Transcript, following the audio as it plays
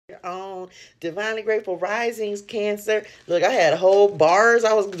own Divinely Grateful Risings, Cancer. Look, I had whole bars.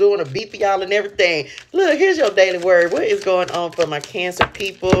 I was doing a beat for y'all and everything. Look, here's your daily word. What is going on for my Cancer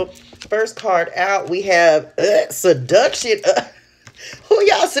people? First card out, we have seduction. Who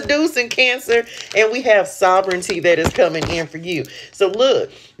y'all seducing, Cancer? And we have sovereignty that is coming in for you. So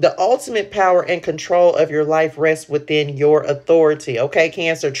look, the ultimate power and control of your life rests within your authority. Okay,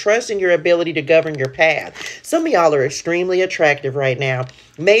 Cancer, trust in your ability to govern your path. Some of y'all are extremely attractive right now.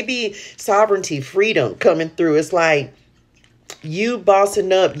 Maybe sovereignty, freedom coming through. It's like you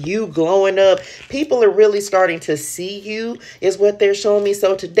bossing up, you glowing up. People are really starting to see you is what they're showing me.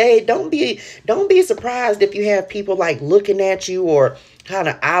 So today, don't be surprised if you have people like looking at you or kind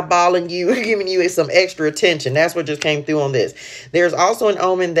of eyeballing you, giving you some extra attention. That's what just came through on this. There's also an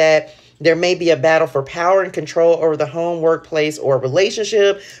omen that there may be a battle for power and control over the home, workplace, or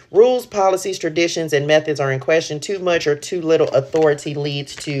relationship. Rules, policies, traditions, and methods are in question. Too much or too little authority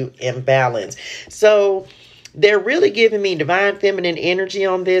leads to imbalance. So they're really giving me divine feminine energy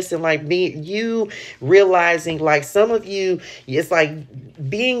on this, and like you realizing, like some of you, it's like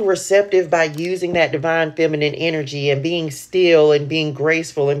being receptive by using that divine feminine energy and being still and being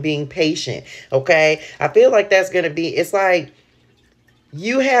graceful and being patient. Okay, I feel like that's going to be, it's like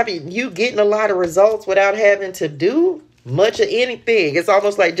you getting a lot of results without having to do much of anything. It's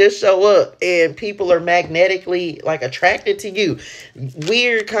almost like just show up and people are magnetically like attracted to you.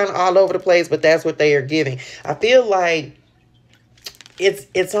 Weird, kind of all over the place, but that's what they are giving. I feel like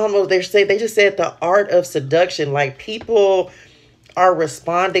it's almost, they just said the art of seduction. Like people are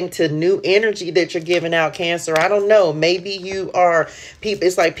responding to new energy that you're giving out, Cancer. I don't know. Maybe you are people.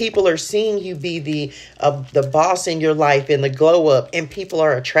 It's like people are seeing you be the boss in your life and the glow up, and people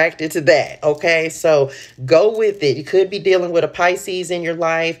are attracted to that. Okay, so go with it. You could be dealing with a Pisces in your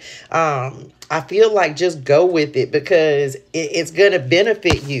life. I feel like just go with it because it's going to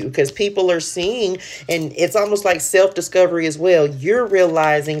benefit you because people are seeing, and it's almost like self-discovery as well. You're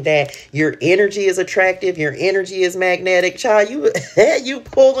realizing that your energy is attractive. Your energy is magnetic. Child, you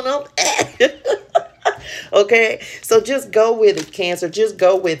pulling up. Okay, so just go with it, Cancer. Just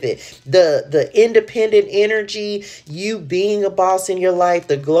go with it. The independent energy, you being a boss in your life,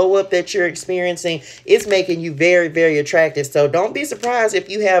 the glow up that you're experiencing, it's making you very, very attractive. So don't be surprised if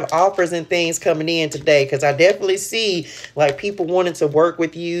you have offers and things coming in today, because I definitely see like people wanting to work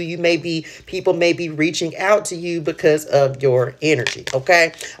with you. People may be reaching out to you because of your energy.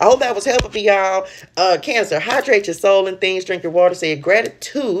 Okay, I hope that was helpful for y'all. Cancer, hydrate your soul and things. Drink your water. Say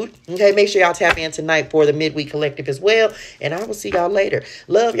gratitude. Okay, make sure y'all tap in tonight for the Midweek Collective as well. And I will see y'all later.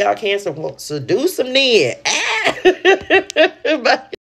 Love y'all, Cancer. Well, seduce them then. Bye.